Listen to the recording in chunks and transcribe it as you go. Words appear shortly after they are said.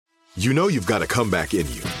You know you've got a comeback in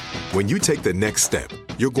you. When you take the next step,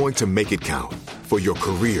 you're going to make it count for your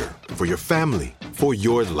career, for your family, for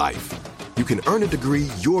your life. You can earn a degree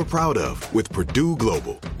you're proud of with Purdue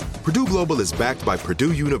Global. Purdue Global is backed by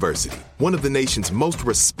Purdue University, one of the nation's most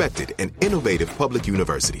respected and innovative public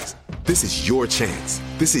universities. This is your chance.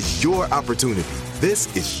 This is your opportunity.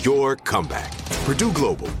 This is your comeback. Purdue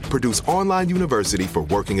Global, Purdue's online university for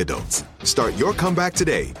working adults. Start your comeback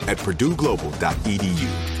today at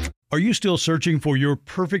purdueglobal.edu. Are you still searching for your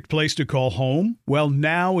perfect place to call home? Well,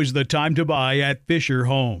 now is the time to buy at Fisher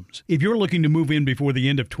Homes. If you're looking to move in before the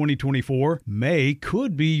end of 2024, May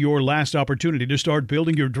could be your last opportunity to start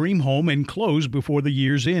building your dream home and close before the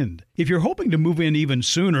year's end. If you're hoping to move in even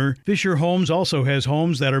sooner, Fisher Homes also has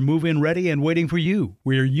homes that are move-in ready and waiting for you,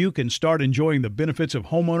 where you can start enjoying the benefits of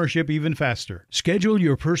homeownership even faster. Schedule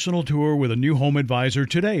your personal tour with a new home advisor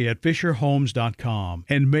today at FisherHomes.com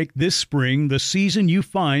and make this spring the season you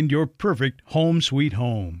find your perfect home sweet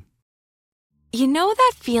home. You know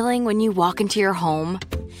that feeling when you walk into your home,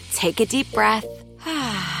 take a deep breath,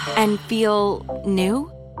 and feel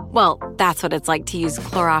new? Well, that's what it's like to use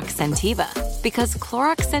Clorox Scentiva. Because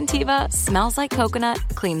Clorox Scentiva smells like coconut,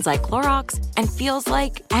 cleans like Clorox, and feels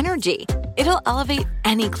like energy. It'll elevate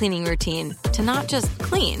any cleaning routine to not just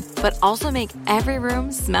clean, but also make every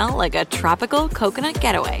room smell like a tropical coconut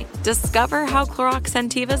getaway. Discover how Clorox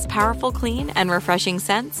Scentiva's powerful clean and refreshing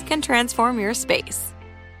scents can transform your space.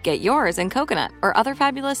 Get yours in coconut or other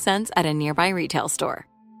fabulous scents at a nearby retail store.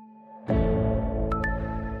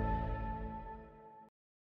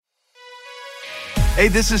 Hey,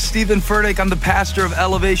 this is Stephen Furtick. I'm the pastor of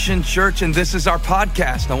Elevation Church, and this is our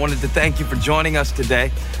podcast. I wanted to thank you for joining us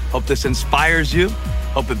today. Hope this inspires you.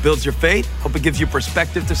 Hope it builds your faith. Hope it gives you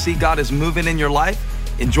perspective to see God is moving in your life.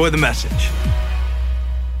 Enjoy the message.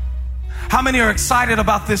 How many are excited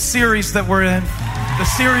about this series that we're in? The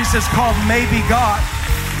series is called Maybe God.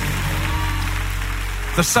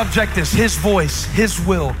 The subject is His voice, His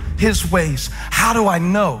will, His ways. How do I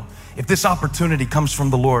know if this opportunity comes from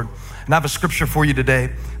the Lord? And I have a scripture for you today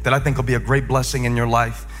that I think will be a great blessing in your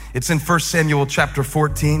life. It's in 1 Samuel chapter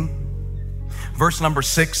 14, verse number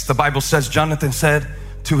 6. The Bible says, Jonathan said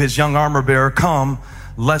to his young armor bearer, "Come,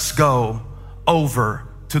 let's go over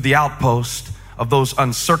to the outpost of those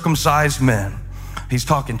uncircumcised men." He's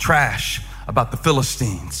talking trash about the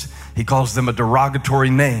Philistines. He calls them a derogatory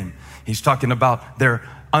name. He's talking about their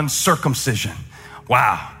uncircumcision.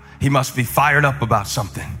 Wow, he must be fired up about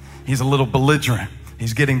something. He's a little belligerent.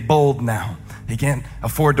 He's getting bold now. He can't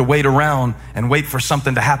afford to wait around and wait for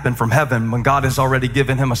something to happen from heaven when God has already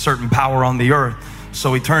given him a certain power on the earth.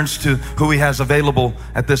 So he turns to who he has available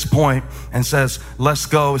at this point and says, let's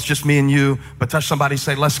go. It's just me and you. But touch somebody,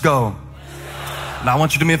 say, let's go. Now I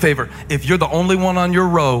want you to do me a favor. If you're the only one on your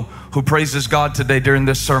row who praises God today during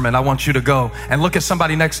this sermon, I want you to go and look at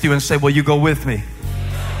somebody next to you and say, will you go with me?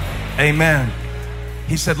 Amen.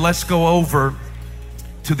 He said, let's go over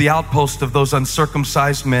to the outpost of those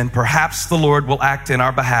uncircumcised men. Perhaps the Lord will act in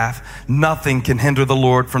our behalf. Nothing can hinder the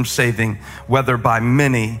Lord from saving, whether by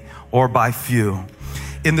many or by few.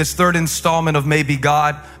 In this third installment of Maybe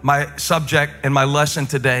God, my subject and my lesson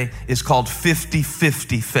today is called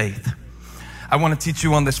 50-50 faith. I want to teach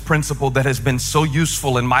you on this principle that has been so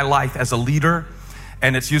useful in my life as a leader,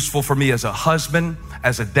 and it's useful for me as a husband,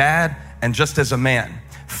 as a dad, and just as a man.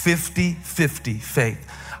 50-50 faith.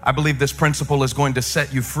 I believe this principle is going to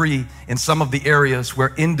set you free in some of the areas where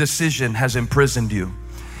indecision has imprisoned you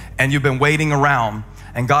and you've been waiting around,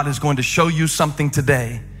 and God is going to show you something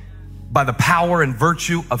today by the power and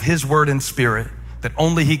virtue of His word and spirit that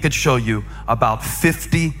only He could show you about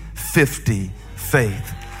 50-50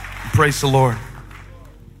 faith. Praise the Lord.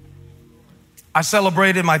 I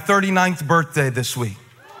celebrated my 39th birthday this week.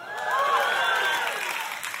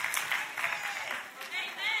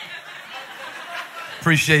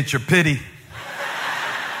 Appreciate your pity.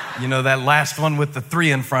 You know, that last one with the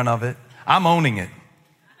 3 in front of it. I'm owning it.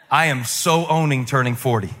 I am so owning turning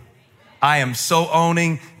 40. I am so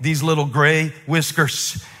owning these little gray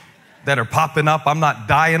whiskers that are popping up. I'm not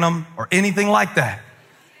dyeing them or anything like that.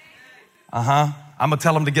 I'm going to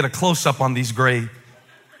tell them to get a close-up on these gray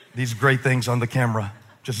things on the camera.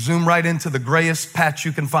 Just zoom right into the grayest patch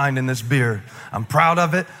you can find in this beard. I'm proud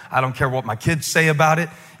of it. I don't care what my kids say about it.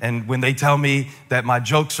 And when they tell me that my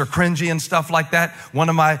jokes are cringy and stuff like that, one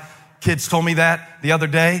of my kids told me that the other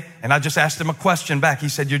day, and I just asked him a question back. He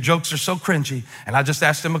said, your jokes are so cringy. And I just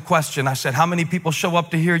asked him a question. I said, how many people show up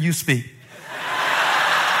to hear you speak?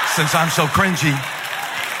 Since I'm so cringy.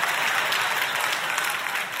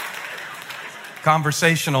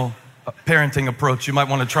 Conversational parenting approach. You might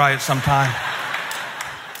want to try it sometime.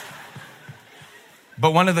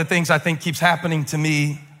 But one of the things I think keeps happening to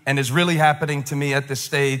me and is really happening to me at this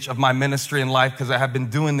stage of my ministry in life, because I have been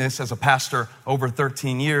doing this as a pastor over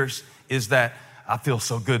 13 years, is that I feel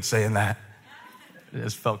so good saying that. It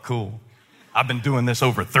just felt cool. I've been doing this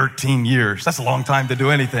over 13 years. That's a long time to do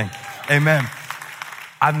anything. Amen.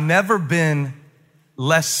 I've never been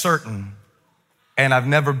less certain, and I've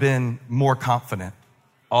never been more confident,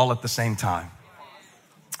 all at the same time.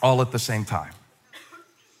 All at the same time.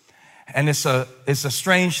 And it's a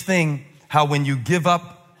strange thing how when you give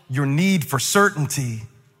up your need for certainty,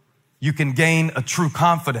 you can gain a true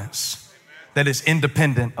confidence that is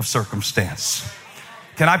independent of circumstance.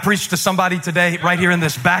 Can I preach to somebody today right here in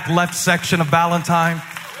this back left section of Valentine?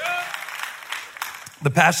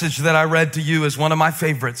 The passage that I read to you is one of my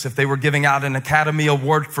favorites. If they were giving out an Academy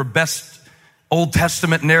Award for Best Old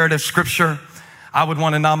Testament Narrative Scripture, I would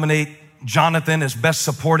want to nominate Jonathan as Best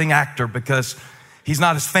Supporting Actor, because he's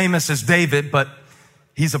not as famous as David, but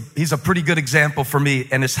he's a pretty good example for me,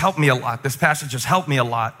 and it's helped me a lot. This passage has helped me a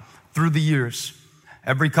lot through the years.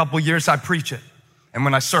 Every couple years I preach it, and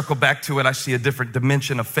when I circle back to it, I see a different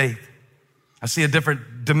dimension of faith. I see a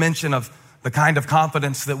different dimension of the kind of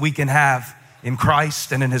confidence that we can have in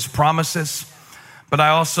Christ and in His promises. But I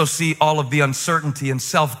also see all of the uncertainty and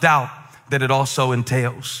self-doubt that it also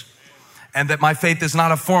entails. And that my faith is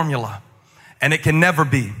not a formula, and it can never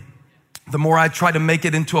be. The more I try to make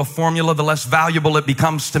it into a formula, the less valuable it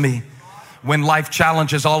becomes to me. When life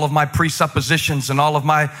challenges all of my presuppositions and all of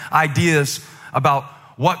my ideas about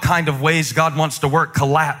what kind of ways God wants to work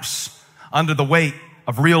collapse under the weight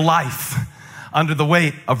of real life, under the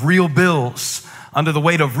weight of real bills, under the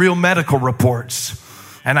weight of real medical reports.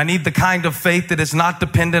 And I need the kind of faith that is not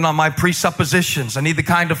dependent on my presuppositions. I need the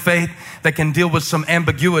kind of faith that can deal with some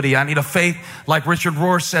ambiguity. I need a faith, like Richard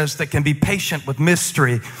Rohr says, that can be patient with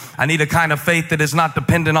mystery. I need a kind of faith that is not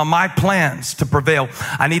dependent on my plans to prevail.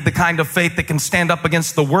 I need the kind of faith that can stand up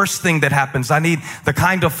against the worst thing that happens. I need the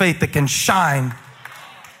kind of faith that can shine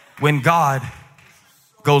when God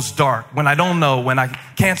goes dark, when I don't know, when I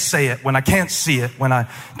can't say it, when I can't see it, when I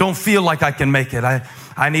don't feel like I can make it.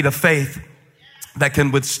 I need a faith that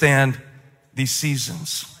can withstand these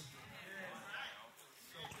seasons.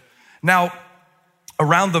 Now,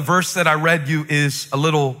 around the verse that I read you is a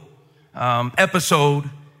little episode.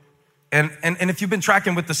 And if you've been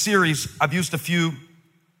tracking with the series, I've used a few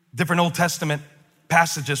different Old Testament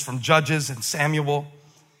passages from Judges and Samuel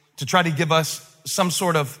to try to give us some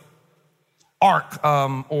sort of arc,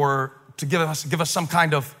 or to give us some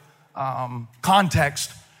kind of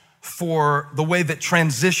context for the way that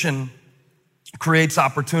transition creates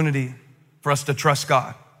opportunity for us to trust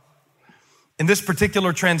God. In this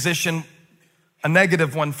particular transition, a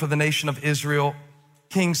negative one for the nation of Israel,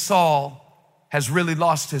 King Saul has really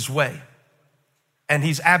lost his way, and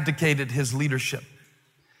he's abdicated his leadership.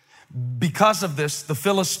 Because of this, the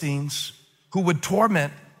Philistines, who would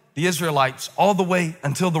torment the Israelites all the way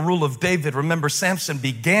until the rule of David. Remember, Samson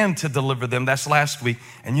began to deliver them. That's last week.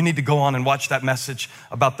 And you need to go on and watch that message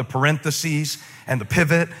about the parentheses and the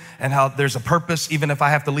pivot and how there's a purpose. Even if I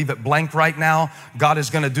have to leave it blank right now, God is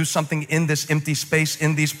going to do something in this empty space,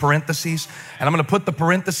 in these parentheses. And I'm going to put the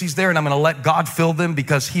parentheses there, and I'm going to let God fill them,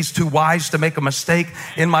 because He's too wise to make a mistake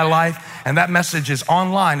in my life. And that message is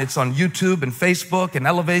online. It's on YouTube and Facebook and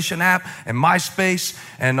Elevation app and MySpace,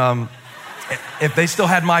 and if they still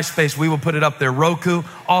had MySpace, we would put it up there. Roku,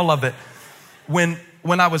 all of it.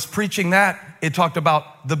 When I was preaching that, it talked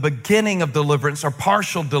about the beginning of deliverance, or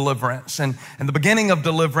partial deliverance. And the beginning of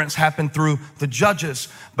deliverance happened through the judges.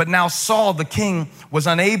 But now Saul, the king, was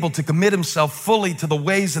unable to commit himself fully to the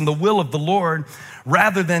ways and the will of the Lord.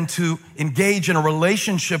 Rather than to engage in a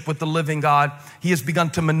relationship with the living God, he has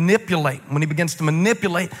begun to manipulate. When he begins to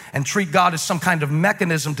manipulate and treat God as some kind of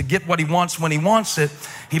mechanism to get what he wants when he wants it,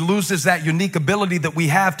 he loses that unique ability that we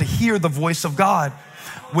have to hear the voice of God.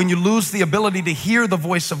 When you lose the ability to hear the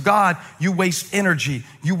voice of God, you waste energy,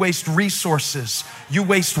 you waste resources, you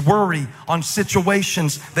waste worry on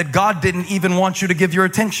situations that God didn't even want you to give your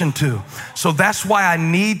attention to. So that's why I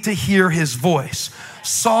need to hear His voice.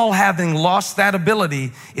 Saul, having lost that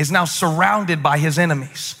ability, is now surrounded by his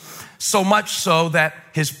enemies. So much so that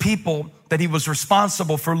his people that he was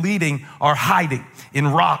responsible for leading are hiding in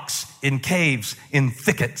rocks, in caves, in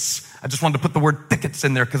thickets. I just wanted to put the word thickets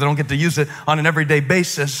in there because I don't get to use it on an everyday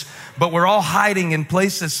basis. But we're all hiding in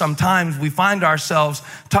places. Sometimes we find ourselves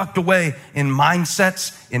tucked away in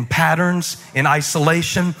mindsets, in patterns, in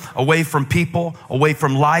isolation, away from people, away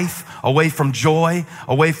from life, away from joy,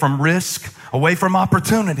 away from risk, away from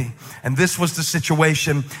opportunity. And this was the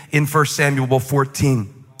situation in 1 Samuel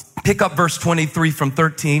 14. Pick up verse 23 from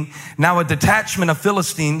 13. Now a detachment of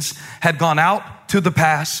Philistines had gone out to the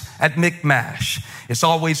pass at Michmash. It's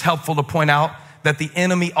always helpful to point out that the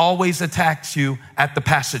enemy always attacks you at the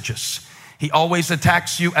passages. He always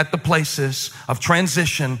attacks you at the places of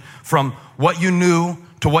transition from what you knew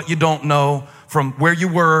to what you don't know, from where you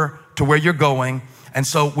were to where you're going. And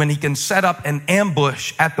so when he can set up an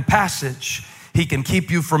ambush at the passage, he can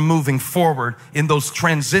keep you from moving forward in those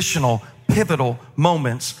transitional, pivotal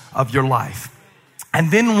moments of your life.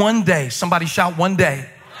 And then one day, somebody shout one day.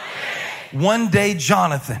 One day,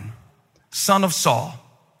 Jonathan, son of Saul,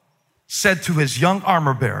 said to his young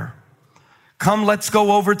armor bearer, come, let's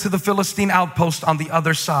go over to the Philistine outpost on the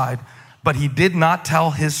other side. But he did not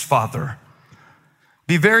tell his father.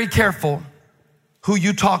 Be very careful who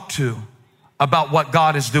you talk to about what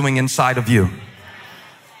God is doing inside of you.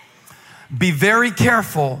 Be very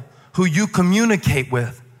careful who you communicate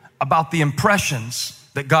with about the impressions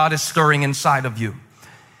that God is stirring inside of you.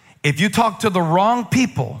 If you talk to the wrong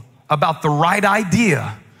people about the right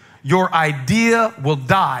idea, your idea will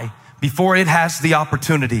die before it has the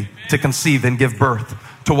opportunity to conceive and give birth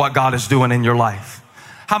to what God is doing in your life.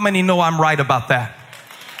 How many know I'm right about that?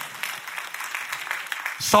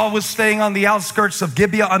 Saul was staying on the outskirts of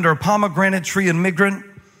Gibeah under a pomegranate tree in Migron.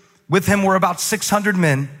 With him were about 600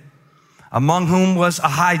 men, among whom was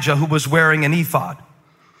Ahijah, who was wearing an ephod.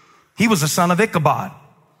 He was the son of Ichabod.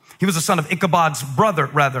 He was the son of Ichabod's brother,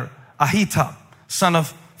 Ahitub, son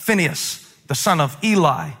of Phinehas, the son of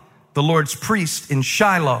Eli, the Lord's priest in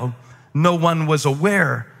Shiloh. No one was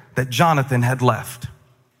aware that Jonathan had left.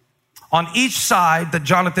 On each side that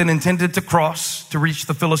Jonathan intended to cross to reach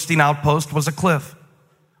the Philistine outpost was a cliff.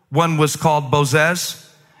 One was called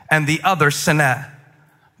Bozez and the other Seneh.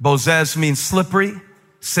 Bozez means slippery.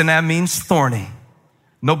 Seneh means thorny.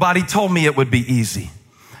 Nobody told me it would be easy.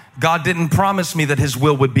 God didn't promise me that his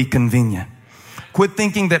will would be convenient. Quit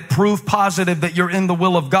thinking that proof positive that you're in the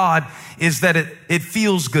will of God is that it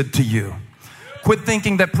feels good to you. Quit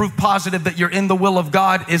thinking that proof positive that you're in the will of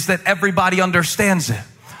God is that everybody understands it.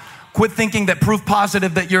 Quit thinking that proof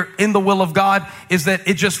positive that you're in the will of God is that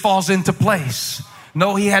it just falls into place.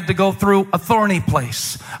 No, he had to go through a thorny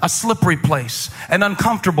place, a slippery place, an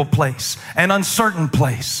uncomfortable place, an uncertain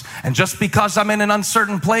place. And just because I'm in an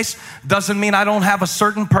uncertain place doesn't mean I don't have a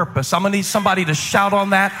certain purpose. I'm gonna need somebody to shout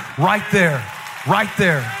on that right there, right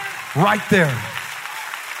there, right there.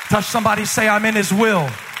 Touch somebody, say, I'm in his will.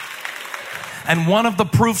 And one of the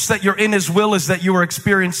proofs that you're in his will is that you are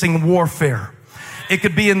experiencing warfare. It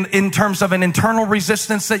could be in terms of an internal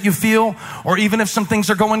resistance that you feel, or even if some things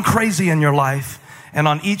are going crazy in your life. And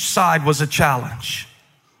on each side was a challenge.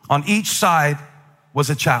 On each side was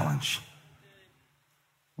a challenge.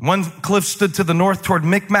 One cliff stood to the north toward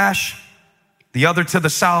Michmash, the other to the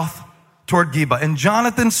south toward Geba. And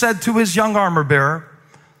Jonathan said to his young armor bearer,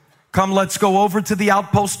 come, let's go over to the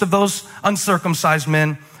outpost of those uncircumcised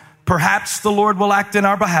men. Perhaps the Lord will act in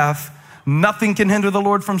our behalf. Nothing can hinder the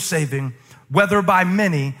Lord from saving, whether by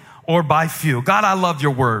many or by few. God, I love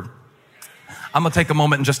your word. I'm going to take a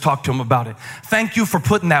moment and just talk to him about it. Thank you for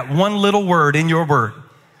putting that one little word in your word.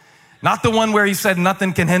 Not the one where he said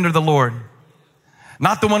nothing can hinder the Lord.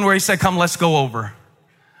 Not the one where he said, come, let's go over.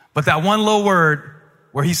 But that one little word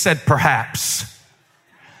where he said, perhaps.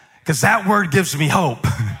 Because that word gives me hope.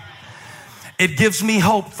 It gives me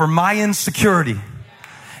hope for my insecurity.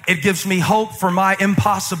 It gives me hope for my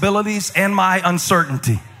impossibilities and my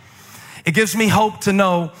uncertainty. It gives me hope to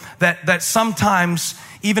know that sometimes,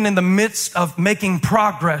 even in the midst of making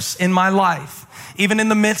progress in my life, even in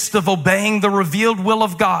the midst of obeying the revealed will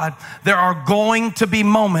of God, there are going to be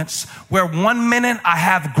moments where one minute I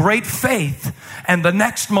have great faith and the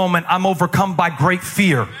next moment I'm overcome by great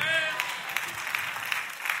fear.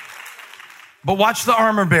 But watch the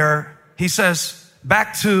armor bearer. He says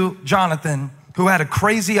back to Jonathan, who had a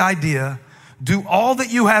crazy idea, do all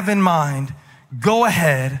that you have in mind. Go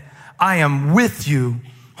ahead. I am with you,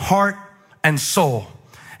 heart and soul.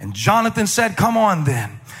 And Jonathan said, come on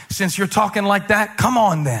then. Since you're talking like that, come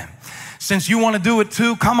on then. Since you want to do it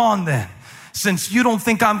too, come on then. Since you don't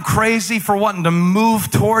think I'm crazy for wanting to move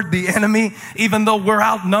toward the enemy, even though we're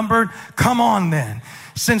outnumbered, come on then.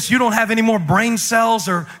 Since you don't have any more brain cells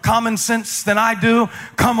or common sense than I do,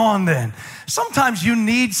 come on then. Sometimes you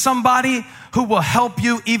need somebody who will help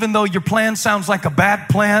you, even though your plan sounds like a bad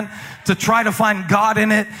plan, to try to find God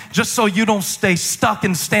in it, just so you don't stay stuck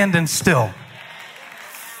and standing still.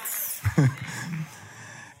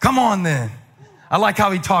 Come on then. I like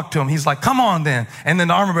how he talked to him. He's like, come on then. And then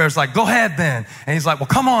the armor bearer's like, go ahead then. And he's like, well,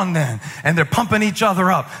 come on then. And they're pumping each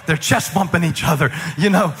other up. They're chest bumping each other,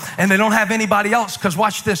 and they don't have anybody else. Because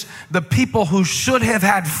watch this. The people who should have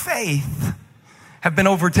had faith have been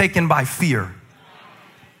overtaken by fear.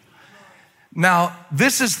 Now,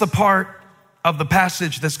 this is the part of the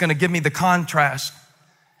passage that's going to give me the contrast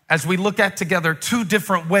as we look at together two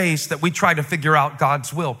different ways that we try to figure out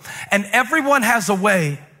God's will. And everyone has a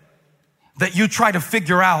way that you try to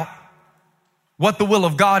figure out what the will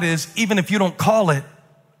of God is, even if you don't call it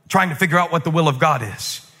trying to figure out what the will of God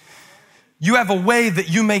is. You have a way that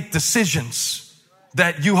you make decisions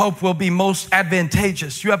that you hope will be most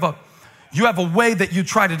advantageous. You have a way that you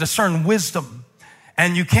try to discern wisdom,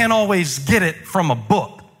 and you can't always get it from a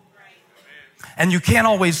book. And you can't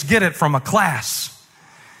always get it from a class.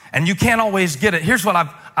 And you can't always get it. Here's what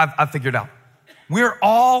I've figured out. We're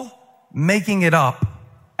all making it up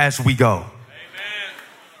as we go. Amen.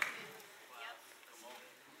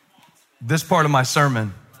 This part of my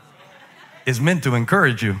sermon is meant to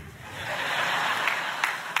encourage you.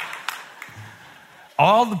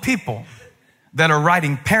 All the people that are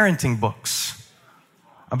writing parenting books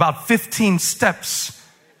about 15 steps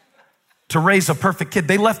to raise a perfect kid,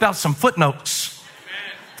 they left out some footnotes.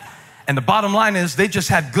 And the bottom line is they just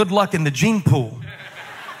had good luck in the gene pool,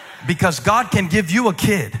 because God can give you a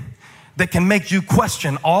kid that can make you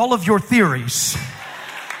question all of your theories.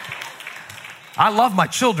 I love my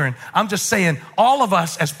children. I'm just saying all of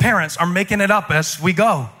us as parents are making it up as we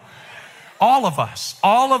go. All of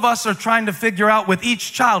us are trying to figure out with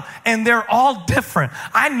each child, and they're all different.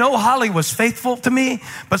 I know Holly was faithful to me,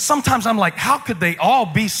 but sometimes I'm like, how could they all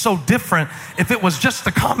be so different if it was just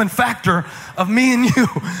the common factor of me and you?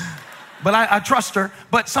 But I trust her,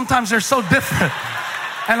 but sometimes they're so different.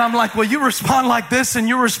 And I'm like, well, you respond like this and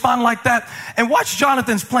you respond like that. And watch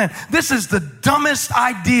Jonathan's plan. This is the dumbest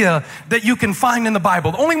idea that you can find in the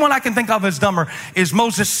Bible. The only one I can think of as dumber is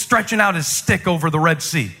Moses stretching out his stick over the Red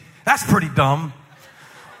Sea. That's pretty dumb.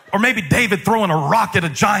 Or maybe David throwing a rock at a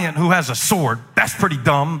giant who has a sword. That's pretty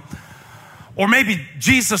dumb. Or maybe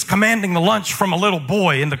Jesus commanding the lunch from a little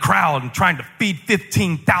boy in the crowd and trying to feed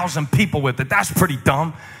 15,000 people with it. That's pretty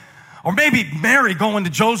dumb. Or maybe Mary going to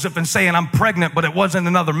Joseph and saying, I'm pregnant, but it wasn't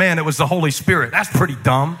another man, it was the Holy Spirit. That's pretty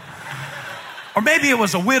dumb. Or maybe it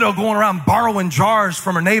was a widow going around borrowing jars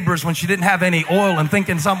from her neighbors when she didn't have any oil and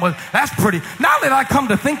thinking something was, that's pretty. Now that I come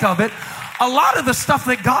to think of it, a lot of the stuff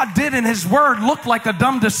that God did in His Word looked like a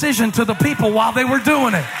dumb decision to the people while they were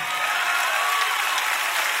doing it.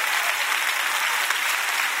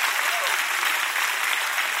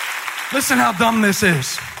 Listen how dumb this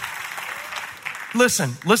is.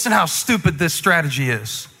 Listen how stupid this strategy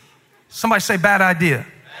is. Somebody say bad idea.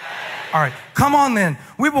 All right, come on then.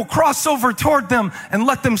 We will cross over toward them and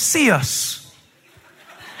let them see us.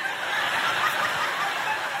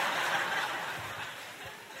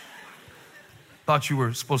 Thought you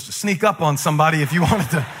were supposed to sneak up on somebody if you wanted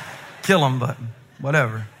to kill them, but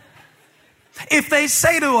whatever. If they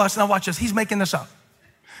say to us, now watch this, he's making this up.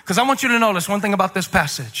 Because I want you to notice one thing about this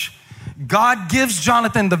passage. God gives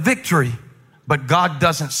Jonathan the victory, but God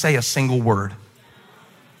doesn't say a single word.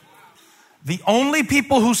 The only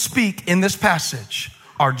people who speak in this passage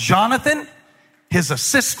are Jonathan, his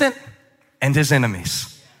assistant, and his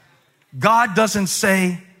enemies. God doesn't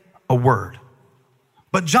say a word.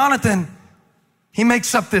 But Jonathan, he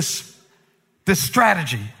makes up this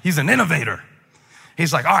strategy. He's an innovator.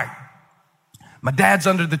 He's like, all right, my dad's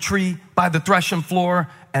under the tree by the threshing floor,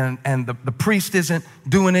 and the priest isn't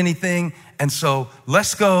doing anything. And so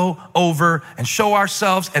let's go over and show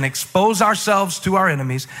ourselves and expose ourselves to our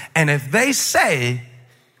enemies. And if they say,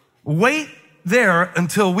 wait there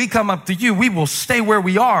until we come up to you, we will stay where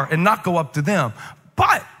we are and not go up to them.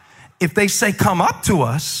 But if they say, come up to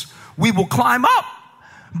us, we will climb up,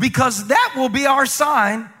 because that will be our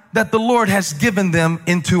sign that the Lord has given them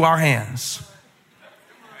into our hands.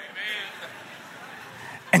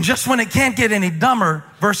 And just when it can't get any dumber,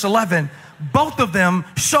 verse 11, both of them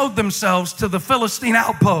showed themselves to the Philistine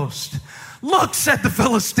outpost. Look, said the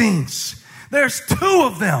Philistines, there's two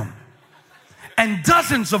of them and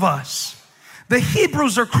dozens of us. The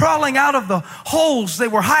Hebrews are crawling out of the holes they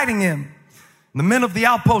were hiding in. The men of the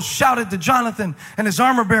outpost shouted to Jonathan and his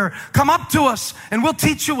armor bearer, come up to us and we'll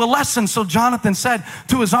teach you a lesson. So Jonathan said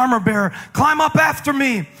to his armor bearer, climb up after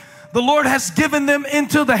me. The Lord has given them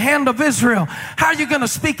into the hand of Israel. How are you going to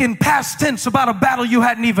speak in past tense about a battle you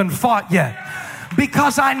hadn't even fought yet?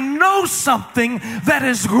 Because I know something that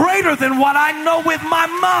is greater than what I know with my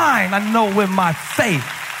mind. I know with my faith.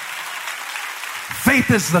 Faith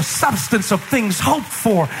is the substance of things hoped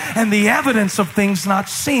for and the evidence of things not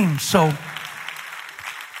seen. So,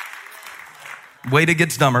 wait, it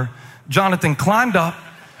gets dumber. Jonathan climbed up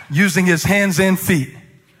using his hands and feet.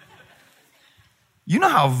 You know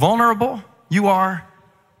how vulnerable you are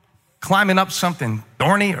climbing up something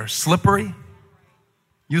thorny or slippery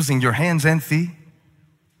using your hands and feet?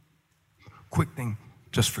 quick thing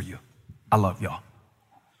just for you. I love y'all.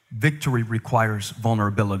 Victory requires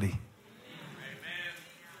vulnerability.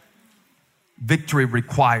 Victory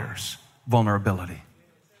requires vulnerability.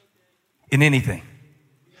 In anything,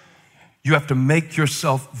 you have to make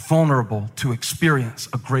yourself vulnerable to experience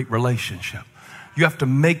a great relationship. You have to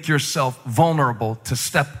make yourself vulnerable to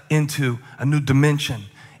step into a new dimension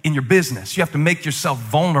in your business. You have to make yourself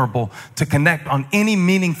vulnerable to connect on any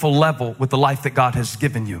meaningful level with the life that God has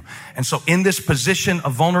given you. And so in this position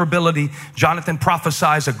of vulnerability, Jonathan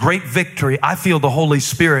prophesies a great victory. I feel the Holy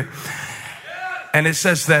Spirit. And it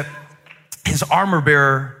says that his armor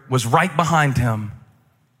bearer was right behind him,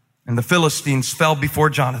 and the Philistines fell before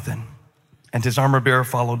Jonathan, and his armor bearer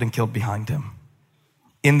followed and killed behind him.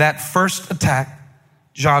 In that first attack,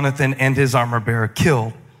 Jonathan and his armor bearer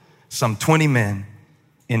killed some 20 men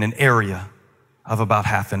in an area of about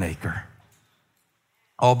half an acre.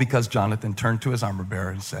 All because Jonathan turned to his armor bearer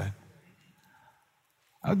and said,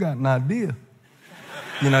 I got an idea.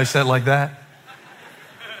 You know, he said it like that.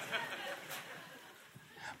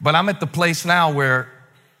 But I'm at the place now where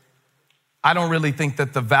I don't really think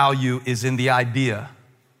that the value is in the idea.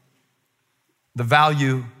 The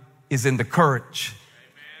value is in the courage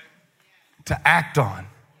to act on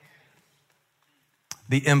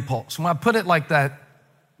the impulse. When I put it like that,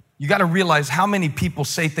 you got to realize how many people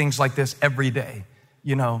say things like this every day.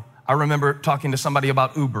 You know, I remember talking to somebody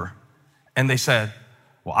about Uber, and they said,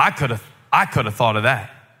 well, I could have thought of that.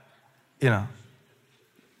 You know,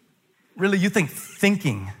 really, you think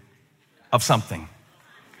thinking of something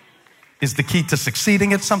is the key to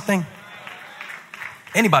succeeding at something?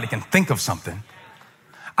 Anybody can think of something.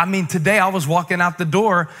 I mean, today I was walking out the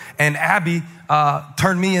door and Abby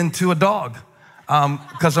turned me into a dog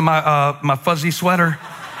because of my fuzzy sweater.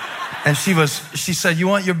 And she said, you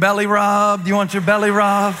want your belly rubbed? You want your belly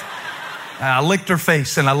rubbed? And I licked her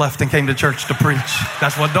face and I left and came to church to preach.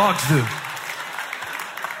 That's what dogs do.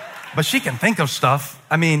 But she can think of stuff.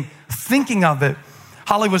 I mean, thinking of it.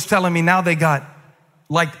 Holly was telling me now they got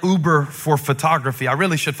like Uber for photography. I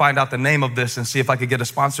really should find out the name of this and see if I could get a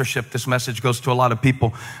sponsorship. This message goes to a lot of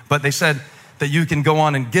people. But they said that you can go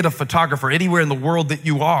on and get a photographer anywhere in the world that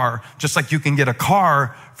you are, just like you can get a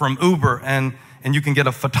car from Uber and you can get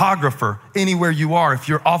a photographer anywhere you are. If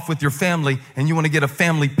you're off with your family and you want to get a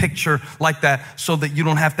family picture like that so that you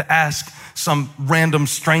don't have to ask some random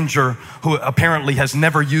stranger who apparently has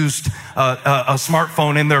never used a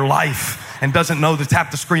smartphone in their life and doesn't know to tap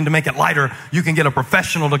the screen to make it lighter, you can get a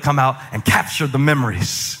professional to come out and capture the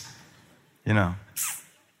memories, you know.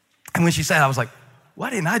 And when she said, I was like, why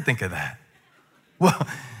didn't I think of that? Well,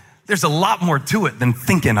 there's a lot more to it than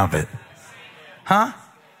thinking of it. Huh?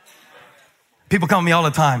 People come to me all the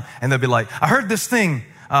time and they'll be like, I heard this thing.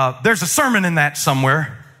 There's a sermon in that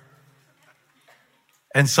somewhere.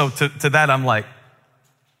 And so to that, I'm like,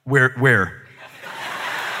 where?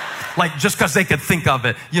 Like, just because they could think of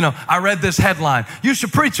it. You know, I read this headline. You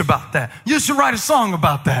should preach about that. You should write a song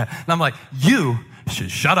about that. And I'm like, you should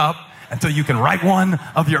shut up until you can write one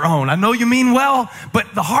of your own. I know you mean well,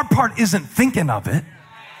 but the hard part isn't thinking of it.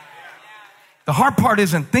 The hard part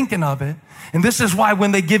isn't thinking of it. And this is why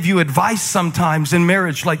when they give you advice sometimes in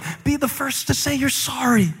marriage, like, be the first to say you're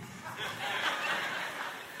sorry.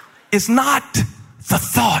 It's not the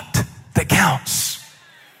thought that counts.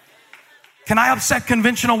 Can I upset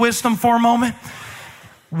conventional wisdom for a moment?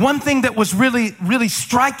 One thing that was really, really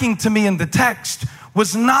striking to me in the text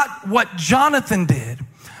was not what Jonathan did,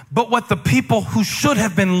 but what the people who should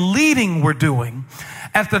have been leading were doing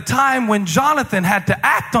at the time when Jonathan had to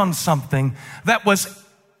act on something that was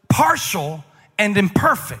partial and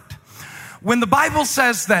imperfect. When the Bible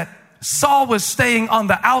says that Saul was staying on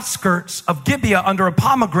the outskirts of Gibeah under a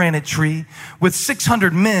pomegranate tree with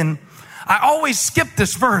 600 men, I always skip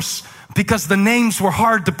this verse because the names were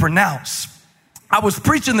hard to pronounce. I was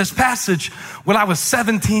preaching this passage when I was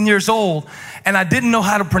 17 years old, and I didn't know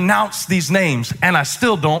how to pronounce these names, and I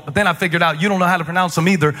still don't, but then I figured out you don't know how to pronounce them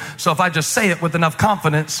either, so if I just say it with enough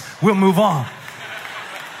confidence, we'll move on.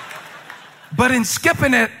 But in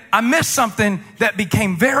skipping it, I missed something that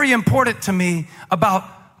became very important to me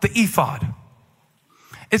about the ephod.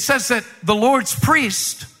 It says that the Lord's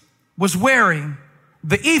priest was wearing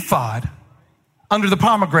the ephod under the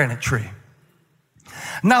pomegranate tree.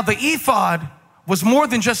 Now, the ephod was more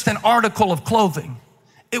than just an article of clothing.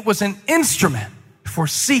 It was an instrument for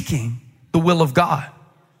seeking the will of God.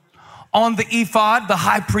 On the ephod, the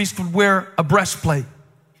high priest would wear a breastplate.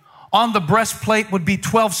 On the breastplate would be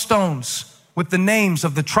 12 stones with the names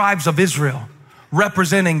of the tribes of Israel,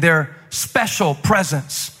 representing their special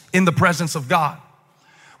presence in the presence of God.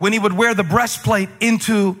 When he would wear the breastplate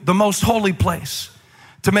into the most holy place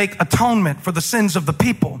to make atonement for the sins of the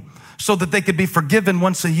people so that they could be forgiven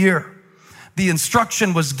once a year. The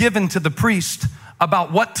instruction was given to the priest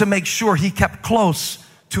about what to make sure he kept close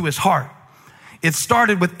to his heart. It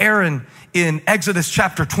started with Aaron in Exodus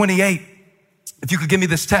chapter 28. If you could give me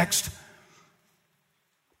this text.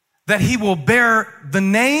 That he will bear the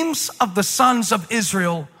names of the sons of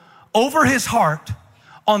Israel over his heart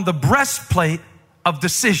on the breastplate of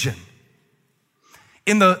decision.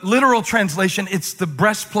 In the literal translation, it's the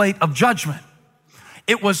breastplate of judgment.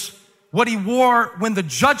 It was what he wore when the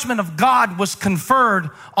judgment of God was conferred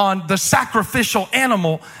on the sacrificial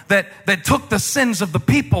animal that took the sins of the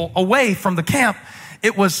people away from the camp.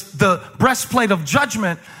 It was the breastplate of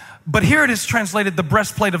judgment, but here it is translated the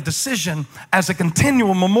breastplate of decision as a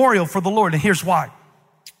continual memorial for the Lord. And here's why.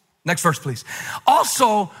 Next verse, please.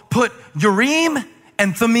 Also put Urim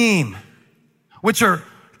and Thummim, which are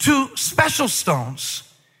two special stones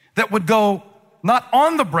that would go not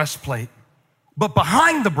on the breastplate, but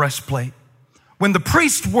behind the breastplate. When the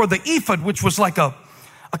priest wore the ephod, which was like a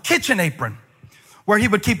kitchen apron, where he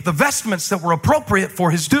would keep the vestments that were appropriate for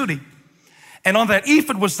his duty. And on that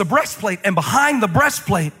ephod was the breastplate, and behind the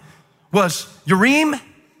breastplate was Urim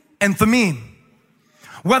and Thummim.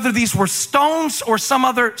 Whether these were stones or some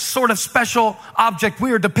other sort of special object,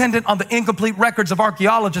 we are dependent on the incomplete records of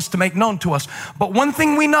archaeologists to make known to us. But one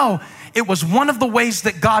thing we know, it was one of the ways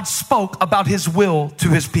that God spoke about his will to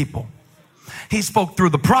his people. He spoke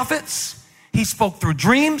through the prophets, he spoke through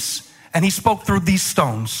dreams, and he spoke through these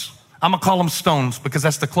stones. I'm gonna call them stones because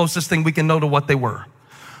that's the closest thing we can know to what they were.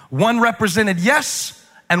 One represented yes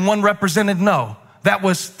and one represented no. That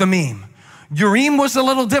was Thummim. Urim was a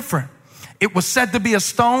little different. It was said to be a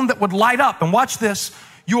stone that would light up. And watch this.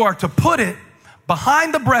 You are to put it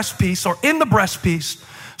behind the breastpiece or in the breastpiece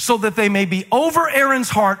so that they may be over Aaron's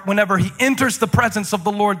heart whenever he enters the presence of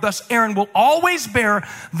the Lord. Thus, Aaron will always bear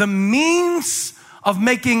the means of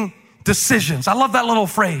making decisions. I love that little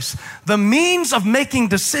phrase. The means of making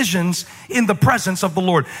decisions in the presence of the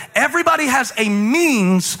Lord. Everybody has a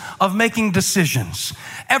means of making decisions.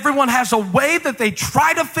 Everyone has a way that they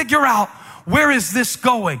try to figure out, where is this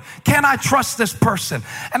going? Can I trust this person?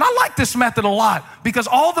 And I like this method a lot because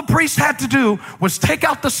all the priest had to do was take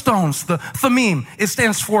out the stones, the Thummim. It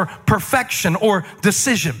stands for perfection or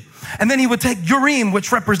decision. And then he would take Urim,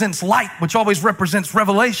 which represents light, which always represents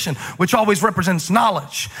revelation, which always represents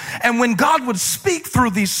knowledge. And when God would speak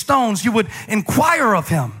through these stones, you would inquire of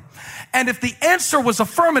him. And if the answer was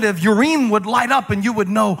affirmative, Urim would light up and you would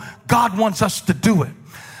know God wants us to do it.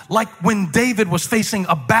 Like when David was facing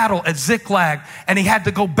a battle at Ziklag and he had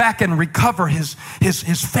to go back and recover his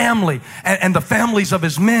family and the families of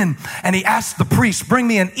his men. And he asked the priest, bring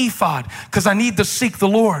me an ephod because I need to seek the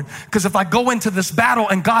Lord. Because if I go into this battle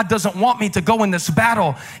and God doesn't want me to go in this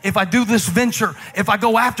battle, if I do this venture, if I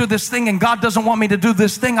go after this thing and God doesn't want me to do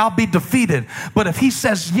this thing, I'll be defeated. But if he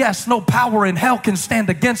says yes, no power in hell can stand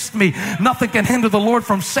against me. Nothing can hinder the Lord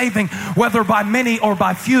from saving, whether by many or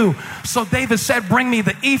by few. So David said, bring me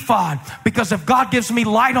the ephod. Because if God gives me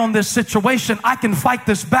light on this situation, I can fight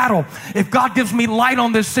this battle. If God gives me light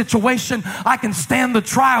on this situation, I can stand the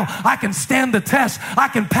trial. I can stand the test. I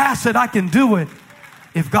can pass it. I can do it.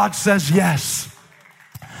 If God says yes.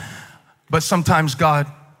 But sometimes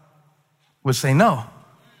God would say no.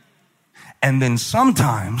 And then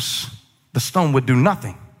sometimes the stone would do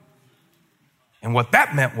nothing. And what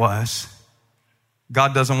that meant was,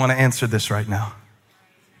 God doesn't want to answer this right now.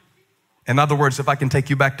 In other words, if I can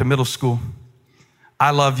take you back to middle school,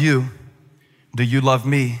 I love you. Do you love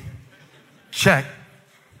me? Check.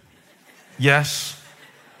 Yes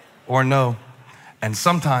or no. And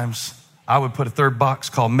sometimes I would put a third box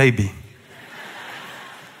called maybe.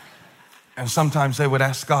 And sometimes they would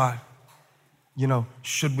ask God,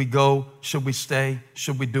 should we go? Should we stay?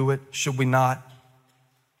 Should we do it? Should we not?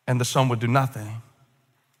 And the son would do nothing.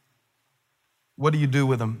 What do you do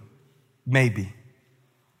with them? Maybe.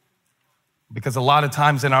 Because a lot of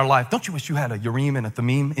times in our life, don't you wish you had a Urim and a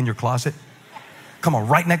Thummim in your closet? Come on,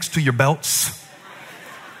 right next to your belts.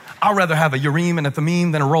 I'd rather have a Urim and a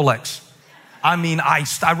Thummim than a Rolex. I mean,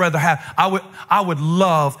 iced. I would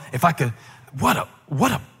love if I could. What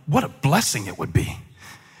a blessing it would be.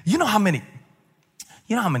 You know how many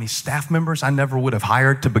staff members I never would have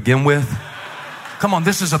hired to begin with? Come on,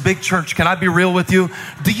 this is a big church. Can I be real with you?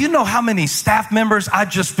 Do you know how many staff members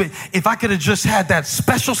if I could have just had that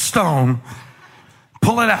special stone,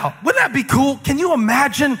 pull it out. Wouldn't that be cool? Can you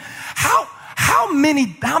imagine how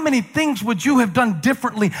many things would you have done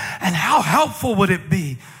differently and how helpful would it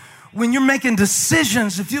be when you're making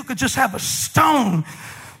decisions if you could just have a stone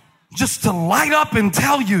just to light up and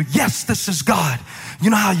tell you, yes, this is God. You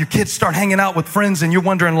know how your kids start hanging out with friends and you're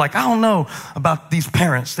wondering like, I don't know about these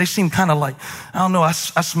parents. They seem kind of like, I don't know, I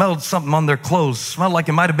smelled something on their clothes. It smelled like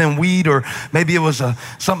it might have been weed or maybe it was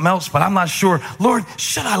something else, but I'm not sure. Lord,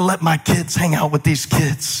 should I let my kids hang out with these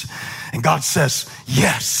kids? And God says,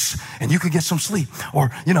 yes, and you could get some sleep.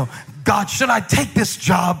 Or, God, should I take this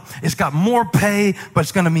job? It's got more pay, but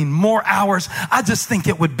it's going to mean more hours. I just think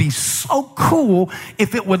it would be so cool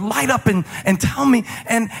if it would light up and tell me.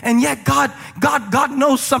 And yet God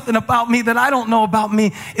knows something about me that I don't know about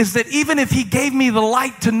me, is that even if he gave me the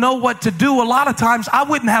light to know what to do, a lot of times I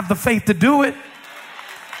wouldn't have the faith to do it.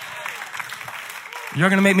 You're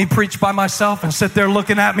going to make me preach by myself and sit there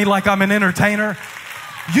looking at me like I'm an entertainer?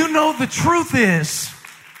 The truth is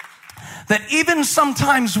that even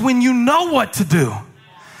sometimes when you know what to do,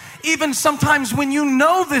 even sometimes when you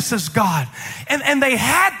know this is God, and they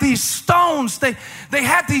had these stones, they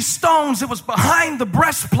had these stones, it was behind the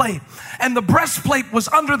breastplate, and the breastplate was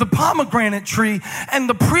under the pomegranate tree, and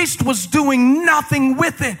the priest was doing nothing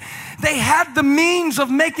with it. They had the means of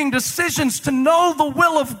making decisions to know the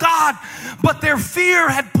will of God, but their fear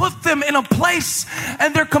had put them in a place,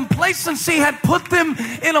 and their complacency had put them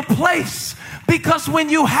in a place. Because when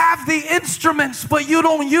you have the instruments but you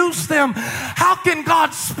don't use them, how can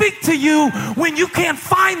God speak to you when you can't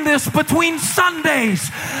find this between Sundays?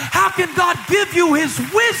 How can God give you his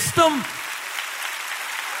wisdom?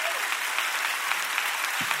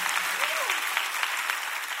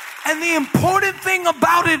 And the important thing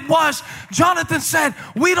about it was, Jonathan said,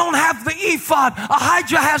 we don't have the ephod.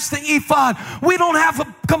 Ahijah has the ephod. We don't have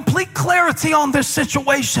a complete clarity on this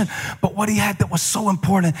situation. But what he had that was so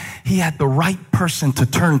important, he had the right person to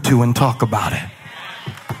turn to and talk about it.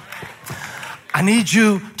 I need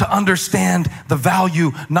you to understand the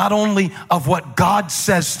value not only of what God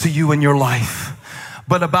says to you in your life,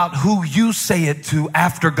 but about who you say it to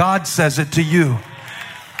after God says it to you.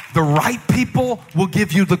 The right people will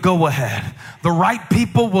give you the go-ahead. The right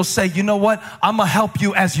people will say, you know what? I'm going to help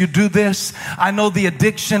you as you do this. I know the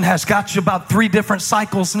addiction has got you about 3 different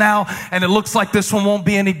cycles now, and it looks like this one won't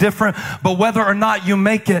be any different. But whether or not you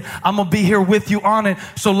make it, I'm going to be here with you on it.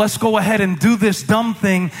 So let's go ahead and do this dumb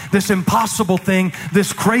thing, this impossible thing,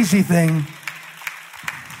 this crazy thing.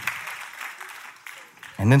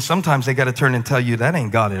 And then sometimes they got to turn and tell you that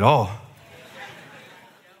ain't God at all.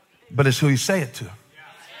 But it's who you say it to.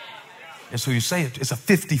 It's who you say it to. It's a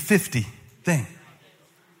 50-50 thing.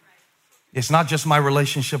 It's not just my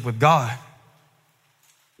relationship with God.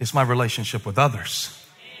 It's my relationship with others.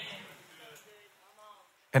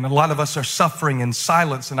 And a lot of us are suffering in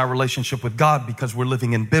silence in our relationship with God because we're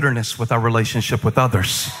living in bitterness with our relationship with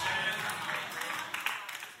others.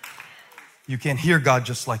 You can't hear God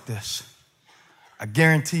just like this. I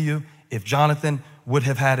guarantee you, if Jonathan would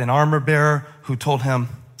have had an armor bearer who told him,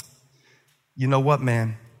 you know what,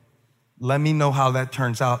 man? Let me know how that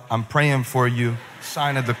turns out. I'm praying for you.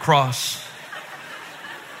 Sign of the cross.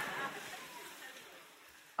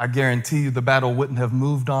 I guarantee you the battle wouldn't have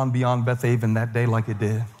moved on beyond Bethaven that day like it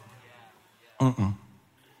did.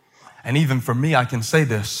 And even for me, I can say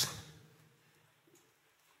this.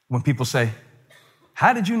 When people say,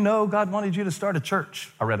 how did you know God wanted you to start a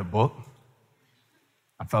church? I read a book.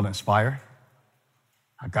 I felt inspired.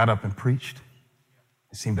 I got up and preached.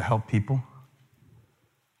 It seemed to help people.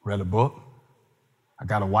 Read a book. I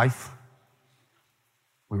got a wife.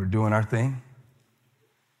 We were doing our thing.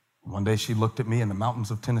 One day she looked at me in the mountains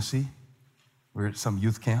of Tennessee. We were at some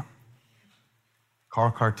youth camp. Carl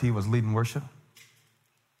Carty was leading worship.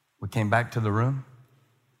 We came back to the room.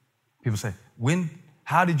 People say,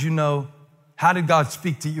 how did you know, how did God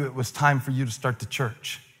speak to you? It was time for you to start the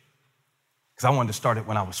church. Because I wanted to start it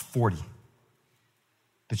when I was 40.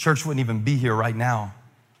 The church wouldn't even be here right now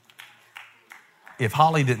if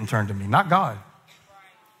Holly didn't turn to me, not God.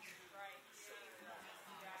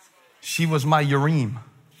 She was my Urim.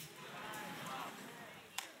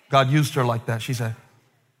 God used her like that. She said,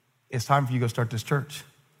 it's time for you to go start this church.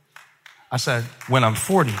 I said, when I'm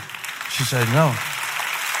 40. She said, no.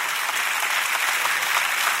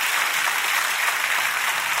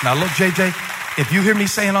 Now look, JJ, if you hear me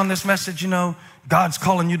saying on this message, God's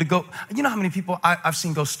calling you to go. You know how many people I've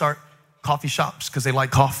seen go start coffee shops because they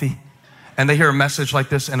like coffee? And they hear a message like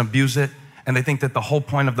this and abuse it. And they think that the whole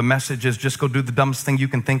point of the message is just go do the dumbest thing you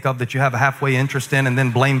can think of that you have a halfway interest in and then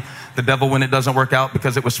blame the devil when it doesn't work out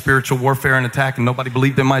because it was spiritual warfare and attack and nobody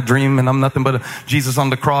believed in my dream and I'm nothing but a Jesus on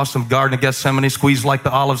the cross and Garden of Gethsemane squeezed like the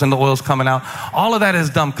olives and the oil's coming out. All of that is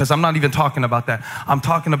dumb because I'm not even talking about that. I'm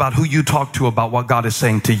talking about who you talk to about what God is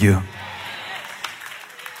saying to you.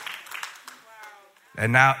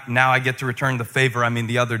 And now I get to return the favor.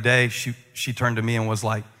 The other day she turned to me and was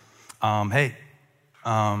like, hey,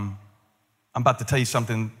 I'm about to tell you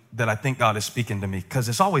something that I think God is speaking to me, because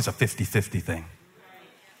it's always a 50-50 thing.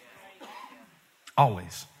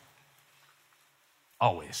 Always.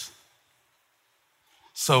 Always.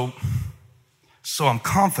 So I'm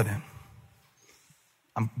confident,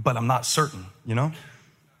 but I'm not certain, you know?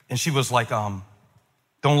 And she was like, don't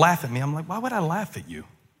laugh at me. I'm like, why would I laugh at you?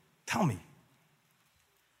 Tell me.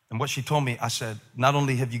 And what she told me, I said, not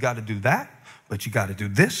only have you got to do that, but you got to do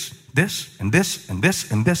this, this, and this, and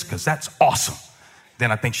this, and this, because that's awesome.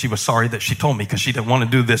 Then I think she was sorry that she told me, because she didn't want to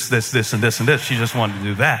do this, this, this, and this, and this. She just wanted to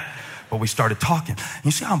do that. But we started talking.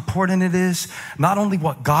 You see how important it is? Not only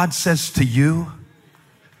what God says to you,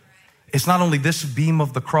 it's not only this beam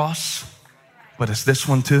of the cross, but it's this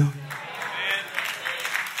one too.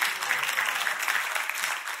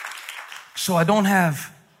 So I don't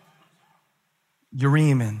have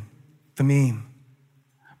Urim and Thummim,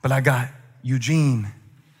 but I got Eugene.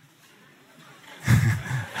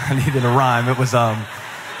 I needed a rhyme. It was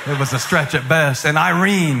a stretch at best. And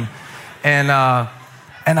Irene, and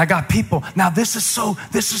I got people. Now this is so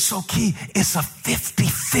key. It's a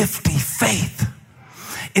 50-50 faith.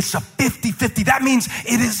 It's a 50-50. That means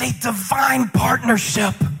it is a divine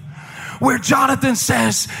partnership where Jonathan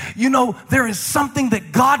says, you know, there is something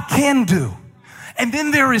that God can do, and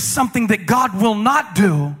then there is something that God will not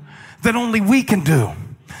do that only we can do.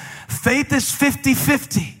 Faith is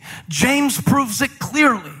 50-50. James proves it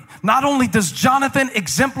clearly. Not only does Jonathan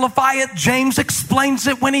exemplify it, James explains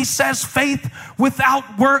it when he says faith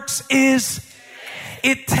without works is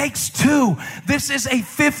it takes two. This is a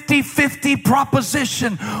 50-50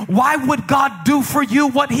 proposition. Why would God do for you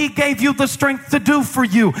what he gave you the strength to do for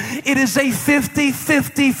you? It is a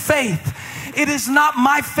 50-50 faith. It is not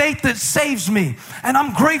my faith that saves me, and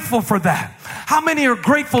I'm grateful for that. How many are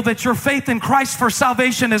grateful that your faith in Christ for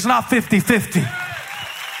salvation is not 50-50?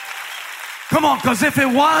 Come on, because if it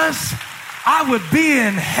was, I would be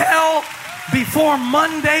in hell before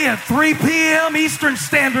Monday at 3 p.m. Eastern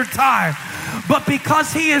Standard Time. But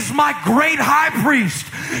because he is my great high priest,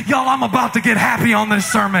 y'all, I'm about to get happy on this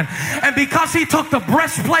sermon. And because he took the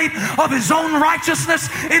breastplate of his own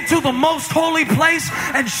righteousness into the most holy place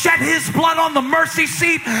and shed his blood on the mercy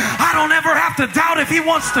seat, I don't ever have to doubt if he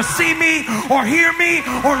wants to see me or hear me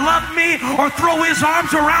or love me or throw his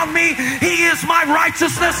arms around me. He is my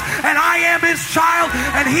righteousness and I am his child,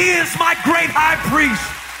 and he is my great high priest.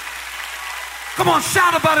 Come on,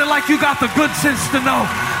 shout about it like you got the good sense to know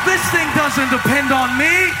this thing doesn't depend on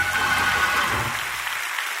me.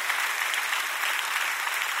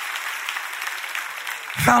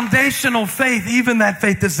 Foundational faith, even that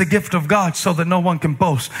faith is the gift of God so that no one can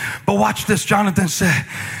boast. But watch this, Jonathan said,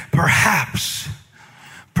 perhaps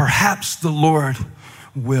the Lord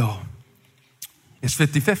will. It's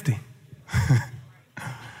 50-50.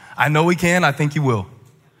 I know he can, I think he will.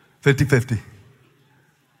 50-50.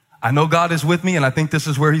 I know God is with me, and I think this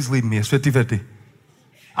is where he's leading me. It's 50-50.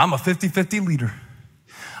 I'm a 50-50 leader.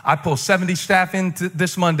 I pulled 70 staff in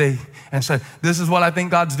this Monday and said, this is what I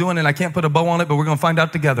think God's doing, and I can't put a bow on it, but we're going to find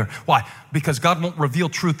out together. Why? Because God won't reveal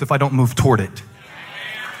truth if I don't move toward it.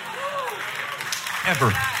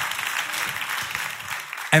 Ever.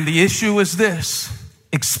 And the issue is this.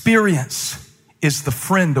 Experience is the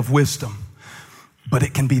friend of wisdom, but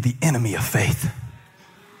it can be the enemy of faith.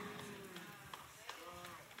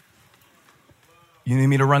 You need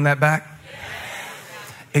me to run that back?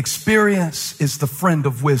 Experience is the friend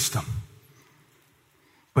of wisdom.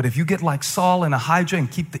 But if you get like Saul and Ahijah and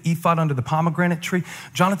keep the ephod under the pomegranate tree,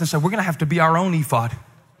 Jonathan said, we're going to have to be our own ephod.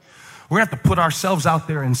 We're going to have to put ourselves out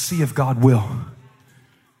there and see if God will.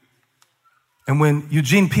 And when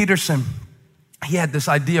Eugene Peterson, he had this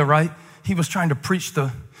idea, right? He was trying to preach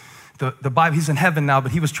the Bible. He's in heaven now,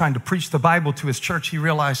 but he was trying to preach the Bible to his church. He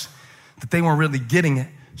realized that they weren't really getting it.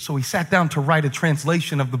 So he sat down to write a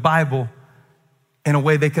translation of the Bible in a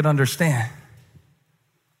way they could understand.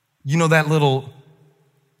 You know that little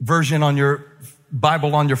version on your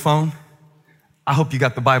Bible on your phone? I hope you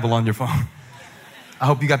got the Bible on your phone. I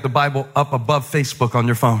hope you got the Bible up above Facebook on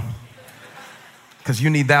your phone, because you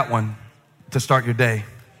need that one to start your day.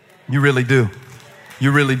 You really do.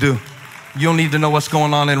 You really do. You don't need to know what's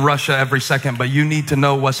going on in Russia every second, but you need to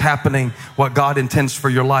know what's happening, what God intends for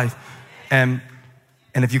your life. And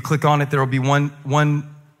if you click on it, there will be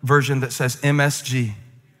one version that says MSG,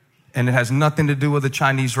 and it has nothing to do with a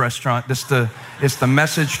Chinese restaurant. It's the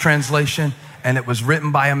Message translation, and it was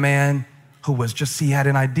written by a man who he had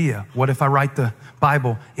an idea. What if I write the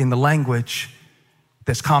Bible in the language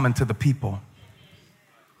that's common to the people?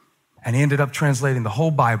 And he ended up translating the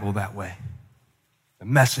whole Bible that way, the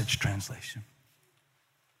Message translation.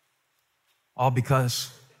 All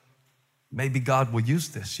because maybe God will use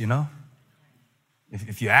this, you know?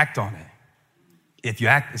 If you act on it. If you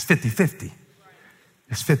act, it's 50-50.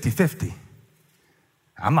 It's 50-50.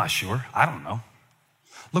 I'm not sure. I don't know.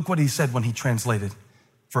 Look what he said when he translated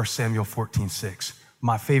 1 Samuel 14:6,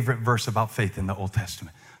 my favorite verse about faith in the Old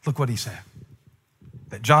Testament. Look what he said.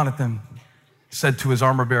 That Jonathan said to his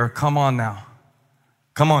armor bearer, come on now.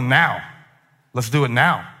 Come on now. Let's do it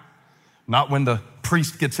now. Not when the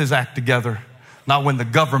priest gets his act together. Not when the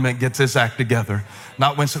government gets its act together.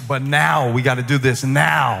 But now we got to do this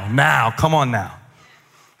now. Come on now.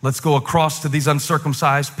 Let's go across to these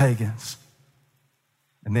uncircumcised pagans.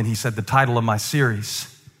 And then he said the title of my series,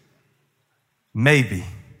 maybe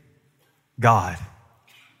God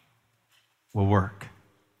will work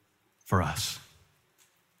for us.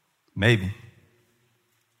 Maybe.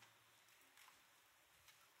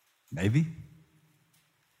 Maybe.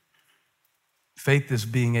 Faith is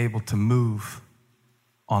being able to move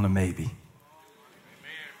on a maybe.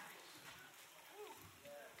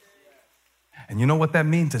 And you know what that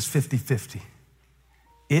means? It's 50-50.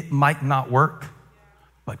 It might not work,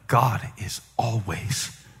 but God is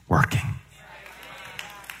always working.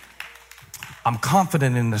 I'm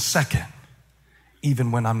confident in the second,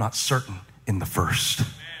 even when I'm not certain in the first.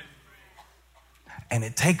 And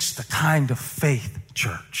it takes the kind of faith,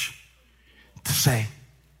 church, to say,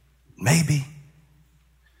 maybe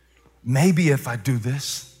if I do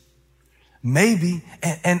this, maybe,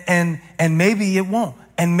 and maybe it won't.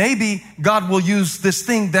 And maybe God will use this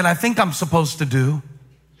thing that I think I'm supposed to do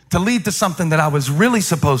to lead to something that I was really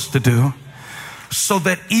supposed to do, so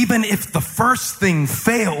that even if the first thing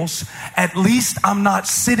fails, at least I'm not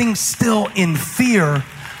sitting still in fear,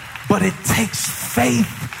 but it takes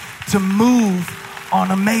faith to move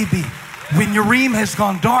on a maybe. When Urim has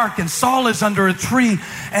gone dark and Saul is under a tree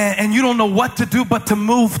and you don't know what to do but to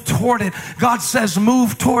move toward it, God says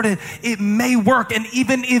move toward it. It may work, and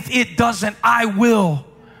even if it doesn't, I will.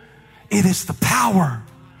 It is the power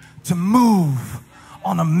to move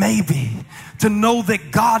on a maybe, to know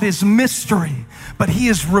that God is mystery, but he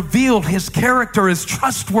has revealed his character is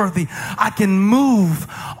trustworthy. I can move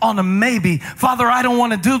on a maybe. Father, I don't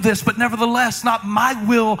want to do this, but nevertheless, not my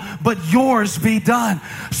will, but yours be done.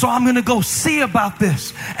 So I'm going to go see about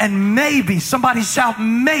this. And maybe, somebody shout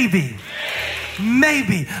maybe.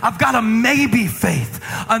 Maybe. I've got a maybe faith.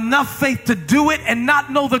 Enough faith to do it and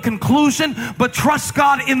not know the conclusion, but trust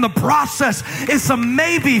God in the process. It's a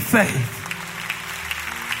maybe faith.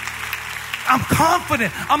 I'm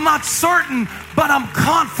confident. I'm not certain, but I'm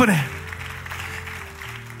confident.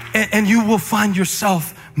 And you will find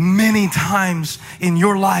yourself many times in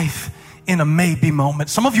your life in a maybe moment.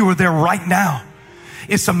 Some of you are there right now.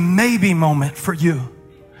 It's a maybe moment for you.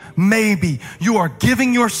 Maybe you are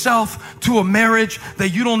giving yourself to a marriage that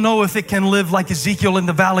you don't know if it can live like Ezekiel in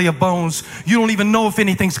the valley of bones. You don't even know if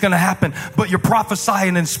anything's going to happen, but you're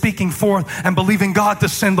prophesying and speaking forth and believing God to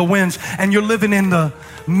send the winds, and you're living in the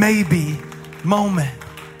maybe moment.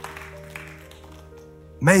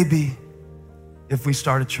 Maybe if we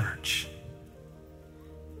start a church.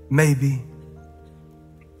 Maybe.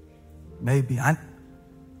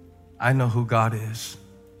 I know who God is.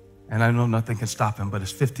 And I know nothing can stop him, but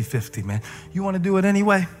it's 50-50, man. You want to do it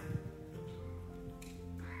anyway?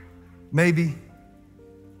 Maybe.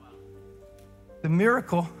 The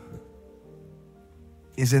miracle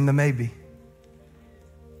is in the maybe.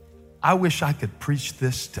 I wish I could preach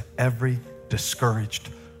this to every discouraged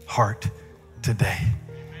heart today.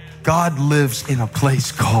 God lives in a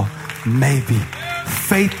place called maybe.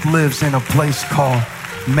 Faith lives in a place called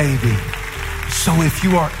maybe. So if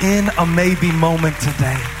you are in a maybe moment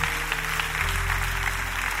today,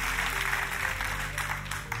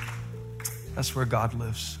 that's where God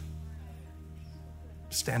lives.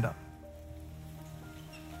 Stand up.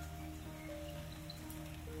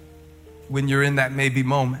 When you're in that maybe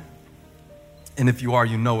moment, and if you are,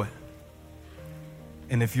 you know it.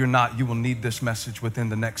 And if you're not, you will need this message within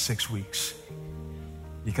the next 6 weeks,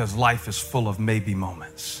 because life is full of maybe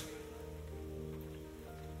moments.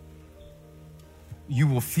 You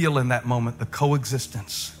will feel in that moment the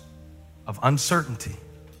coexistence of uncertainty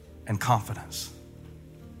and confidence.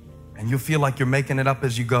 And you'll feel like you're making it up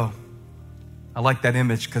as you go. I like that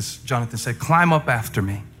image because Jonathan said, climb up after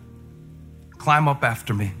me. Climb up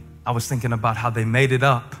after me. I was thinking about how they made it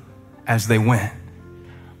up as they went.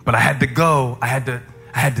 But I had to go. I had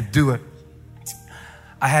to do it.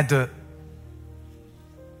 I had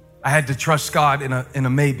to trust God in a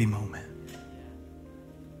maybe moment.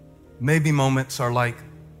 Maybe moments are like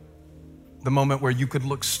the moment where you could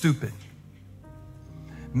look stupid.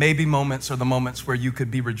 Maybe moments are the moments where you could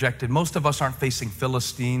be rejected. Most of us aren't facing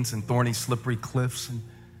Philistines and thorny, slippery cliffs. And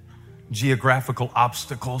geographical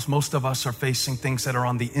obstacles. Most of us are facing things that are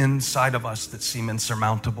on the inside of us that seem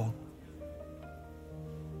insurmountable.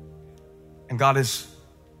 And God is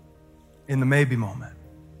in the maybe moment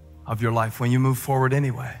of your life when you move forward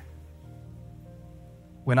anyway.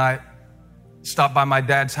 When I stopped by my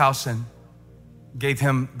dad's house and gave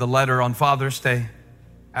him the letter on Father's Day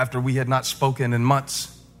after we had not spoken in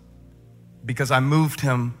months, because I moved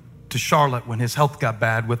him to Charlotte when his health got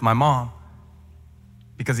bad with my mom,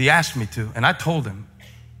 because he asked me to. And I told him,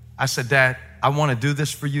 I said, Dad, I want to do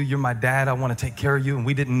this for you. You're my dad. I want to take care of you. And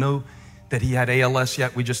we didn't know that he had ALS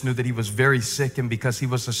yet. We just knew that he was very sick. And because he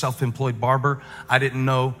was a self-employed barber, I didn't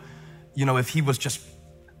know, if he was just,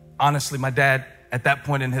 honestly, my dad at that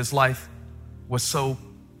point in his life was so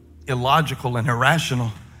illogical and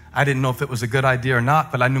irrational. I didn't know if it was a good idea or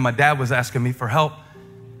not, but I knew my dad was asking me for help,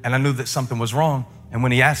 and I knew that something was wrong. And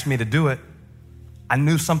when he asked me to do it, I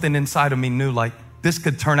knew something inside of me knew, like, this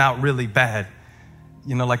could turn out really bad.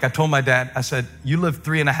 Like I told my dad, I said, you live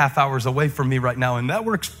 3.5 hours away from me right now, and that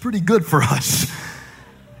works pretty good for us.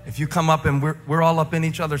 If you come up and we're all up in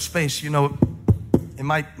each other's space, it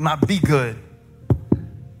might not be good.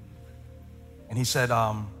 And he said,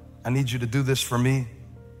 I need you to do this for me.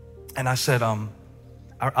 And I said,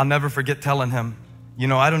 I'll never forget telling him,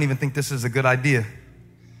 I don't even think this is a good idea,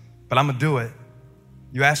 but I'm gonna do it.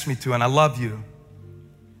 You asked me to, and I love you.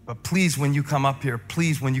 But please, when you come up here,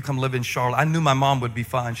 please, when you come live in Charlotte, I knew my mom would be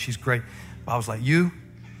fine. She's great. But I was like,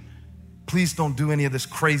 please don't do any of this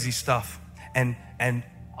crazy stuff. And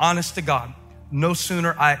honest to God, no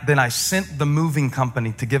sooner than I sent the moving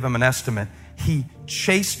company to give him an estimate, he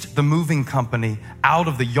chased the moving company out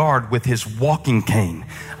of the yard with his walking cane.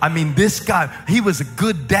 I mean, this guy, he was a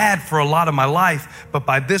good dad for a lot of my life, but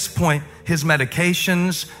by this point, his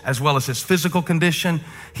medications, as well as his physical condition,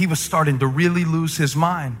 he was starting to really lose his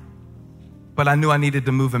mind. But I knew I needed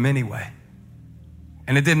to move him anyway.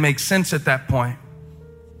 And it didn't make sense at that point.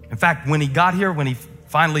 In fact, when he got here, when he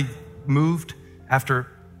finally moved, after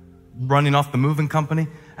running off the moving company,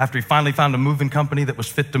 after he finally found a moving company that was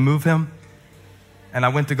fit to move him, and I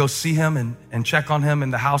went to go see him and check on him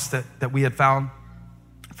in the house that we had found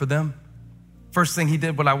for them, first thing he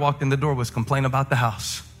did when I walked in the door was complain about the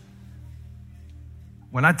house.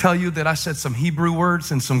 When I tell you that I said some Hebrew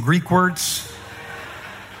words and some Greek words,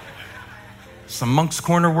 some Moncks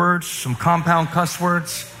Corner words, some compound cuss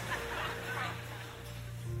words,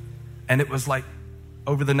 and it was like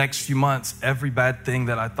over the next few months, every bad thing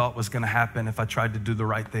that I thought was going to happen if I tried to do the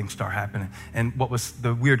right thing start happening. And what was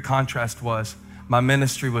the weird contrast was my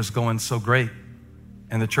ministry was going so great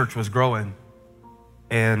and the church was growing,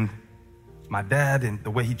 and my dad and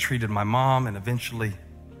the way he treated my mom, and eventually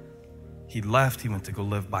he left. He went to go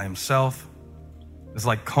live by himself. It was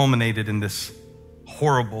like culminated in this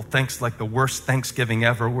horrible, like the worst Thanksgiving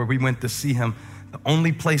ever, where we went to see him. The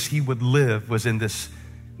only place he would live was in this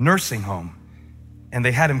nursing home. And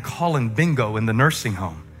they had him calling bingo in the nursing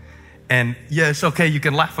home. And yeah, it's okay, you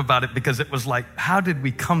can laugh about it, because it was like, how did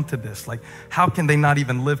we come to this? Like, how can they not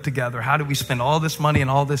even live together? How did we spend all this money and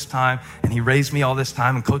all this time, and he raised me all this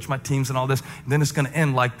time and coached my teams and all this, and then it's gonna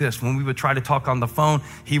end like this. When we would try to talk on the phone,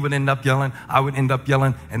 he would end up yelling, I would end up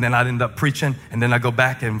yelling, and then I'd end up preaching, and then I'd go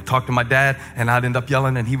back and talk to my dad, and I'd end up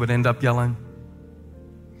yelling, and he would end up yelling.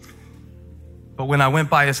 But when I went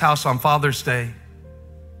by his house on Father's Day,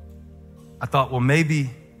 I thought, well, maybe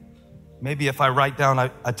if I write down,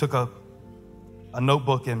 I took a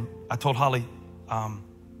notebook and I told Holly,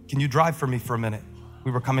 can you drive for me for a minute?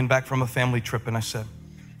 We were coming back from a family trip, and I said,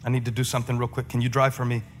 I need to do something real quick. Can you drive for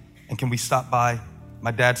me? And can we stop by my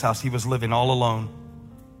dad's house? He was living all alone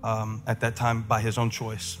at that time by his own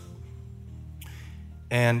choice.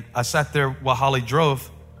 And I sat there while Holly drove,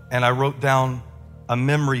 and I wrote down a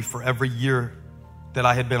memory for every year that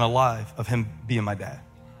I had been alive of him being my dad.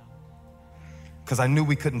 Because I knew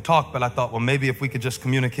we couldn't talk, but I thought, well, maybe if we could just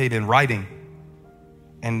communicate in writing.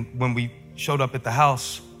 And when we showed up at the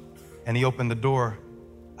house and he opened the door,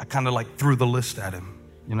 I kind of like threw the list at him,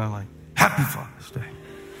 like, Happy Father's Day.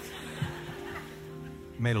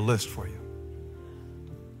 Made a list for you.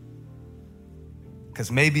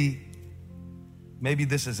 Because maybe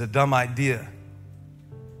this is a dumb idea,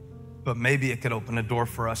 but maybe it could open a door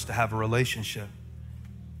for us to have a relationship.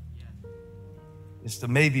 It's the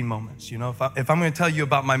maybe moments, If I'm going to tell you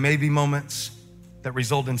about my maybe moments that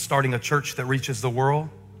result in starting a church that reaches the world,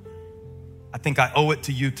 I think I owe it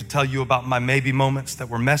to you to tell you about my maybe moments that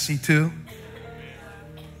were messy too.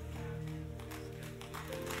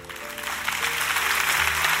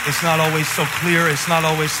 It's not always so clear. It's not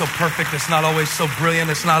always so perfect. It's not always so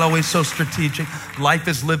brilliant. It's not always so strategic. Life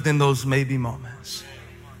is lived in those maybe moments.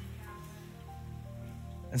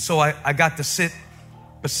 And so I got to sit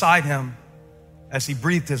beside him as he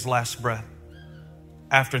breathed his last breath.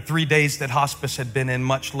 After 3 days that hospice had been in,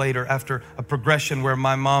 much later, after a progression where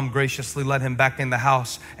my mom graciously let him back in the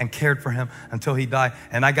house and cared for him until he died.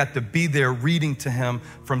 And I got to be there reading to him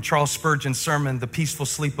from Charles Spurgeon's sermon, The Peaceful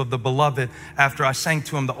Sleep of the Beloved, after I sang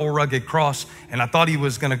to him the Old Rugged Cross. And I thought he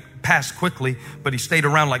was going to pass quickly, but he stayed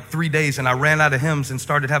around like 3 days, and I ran out of hymns and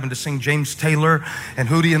started having to sing James Taylor and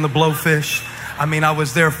Hootie and the Blowfish. I mean, I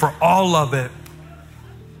was there for all of it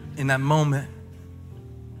in that moment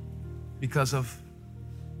because of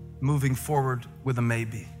moving forward with a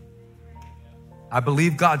maybe. I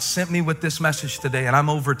believe God sent me with this message today, and I'm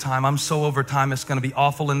over time. I'm so over time. It's going to be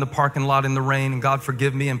awful in the parking lot in the rain, and God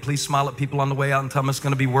forgive me, and please smile at people on the way out and tell them it's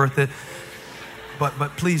going to be worth it.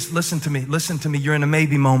 But please listen to me. Listen to me. You're in a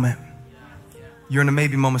maybe moment. You're in a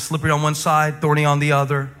maybe moment. Slippery on one side, thorny on the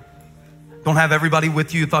other. Don't have everybody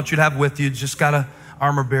with you thought you'd have with you. Just got an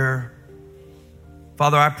armor bearer.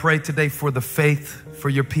 Father, I pray today for the faith for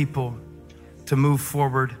your people to move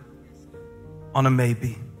forward on a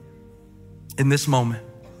maybe. In this moment,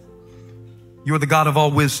 you are the God of all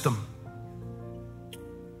wisdom.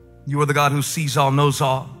 You are the God who sees all, knows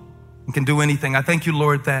all, and can do anything. I thank you,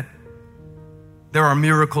 Lord, that there are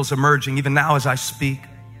miracles emerging even now as I speak,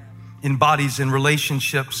 in bodies, in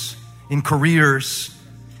relationships, in careers,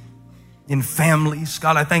 in families.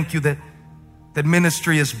 God, I thank you that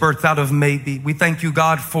ministry is birthed out of maybe. We thank you,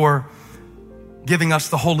 God, for giving us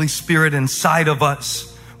the Holy Spirit inside of us.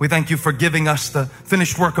 We thank you for giving us the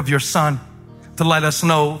finished work of your Son to let us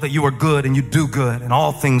know that you are good and you do good, and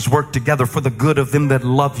all things work together for the good of them that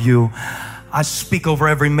love you. I speak over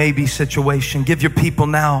every maybe situation. Give your people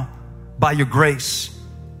now, by your grace,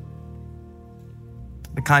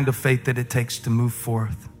 the kind of faith that it takes to move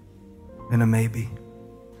forth in a maybe.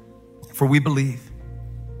 For we believe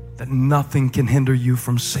that nothing can hinder you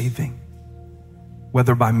from saving,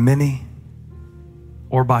 whether by many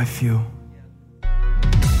or by few.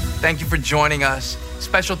 Thank you for joining us.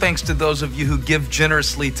 Special thanks to those of you who give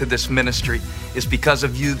generously to this ministry. It's because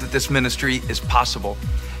of you that this ministry is possible.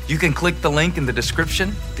 You can click the link in the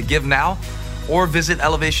description to give now, or visit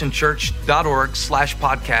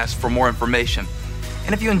elevationchurch.org/podcast for more information.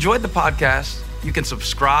 And if you enjoyed the podcast, you can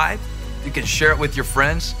subscribe, you can share it with your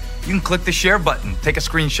friends, you can click the share button, take a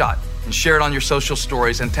screenshot, and share it on your social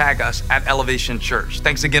stories and tag us at Elevation Church.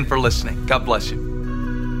 Thanks again for listening. God bless you.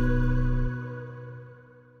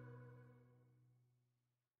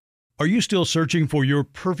 Are you still searching for your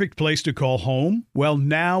perfect place to call home? Well,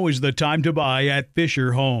 now is the time to buy at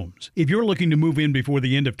Fisher Homes. If you're looking to move in before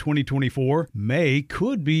the end of 2024, May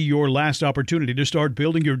could be your last opportunity to start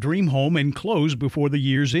building your dream home and close before the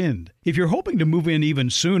year's end. If you're hoping to move in even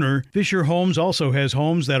sooner, Fisher Homes also has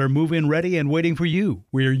homes that are move-in ready and waiting for you,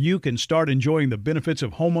 where you can start enjoying the benefits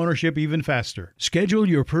of homeownership even faster. Schedule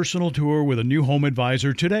your personal tour with a new home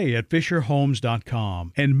advisor today at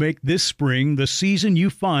FisherHomes.com and make this spring the season you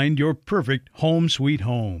find your perfect home sweet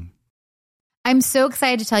home. I'm so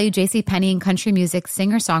excited to tell you JCPenney and country music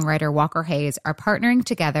singer-songwriter Walker Hayes are partnering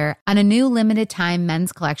together on a new limited-time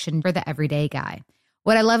men's collection for the everyday guy.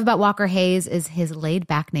 What I love about Walker Hayes is his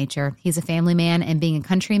laid-back nature. He's a family man, and being a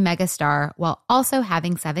country megastar while also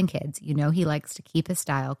having 7 kids, you know he likes to keep his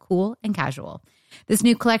style cool and casual. This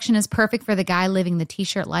new collection is perfect for the guy living the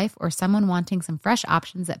t-shirt life or someone wanting some fresh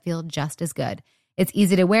options that feel just as good. It's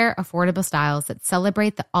easy to wear, affordable styles that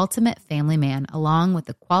celebrate the ultimate family man, along with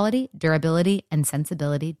the quality, durability, and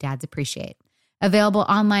sensibility dads appreciate. Available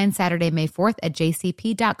online Saturday, May 4th at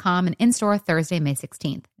jcp.com and in-store Thursday, May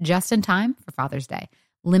 16th, just in time for Father's Day.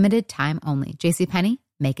 Limited time only. JCPenney,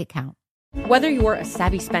 make it count. Whether you're a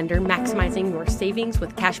savvy spender maximizing your savings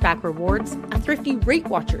with cashback rewards, a thrifty rate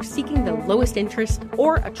watcher seeking the lowest interest,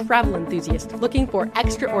 or a travel enthusiast looking for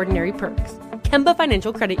extraordinary perks, Kemba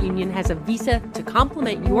Financial Credit Union has a visa to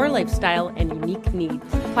complement your lifestyle and unique needs.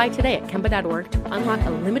 Apply today at Kemba.org to unlock a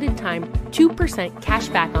limited time 2% cash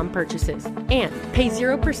back on purchases and pay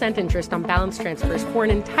 0% interest on balance transfers for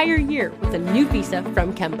an entire year with a new visa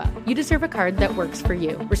from Kemba. You deserve a card that works for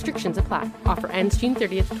you. Restrictions apply. Offer ends June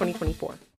 30th, 2024.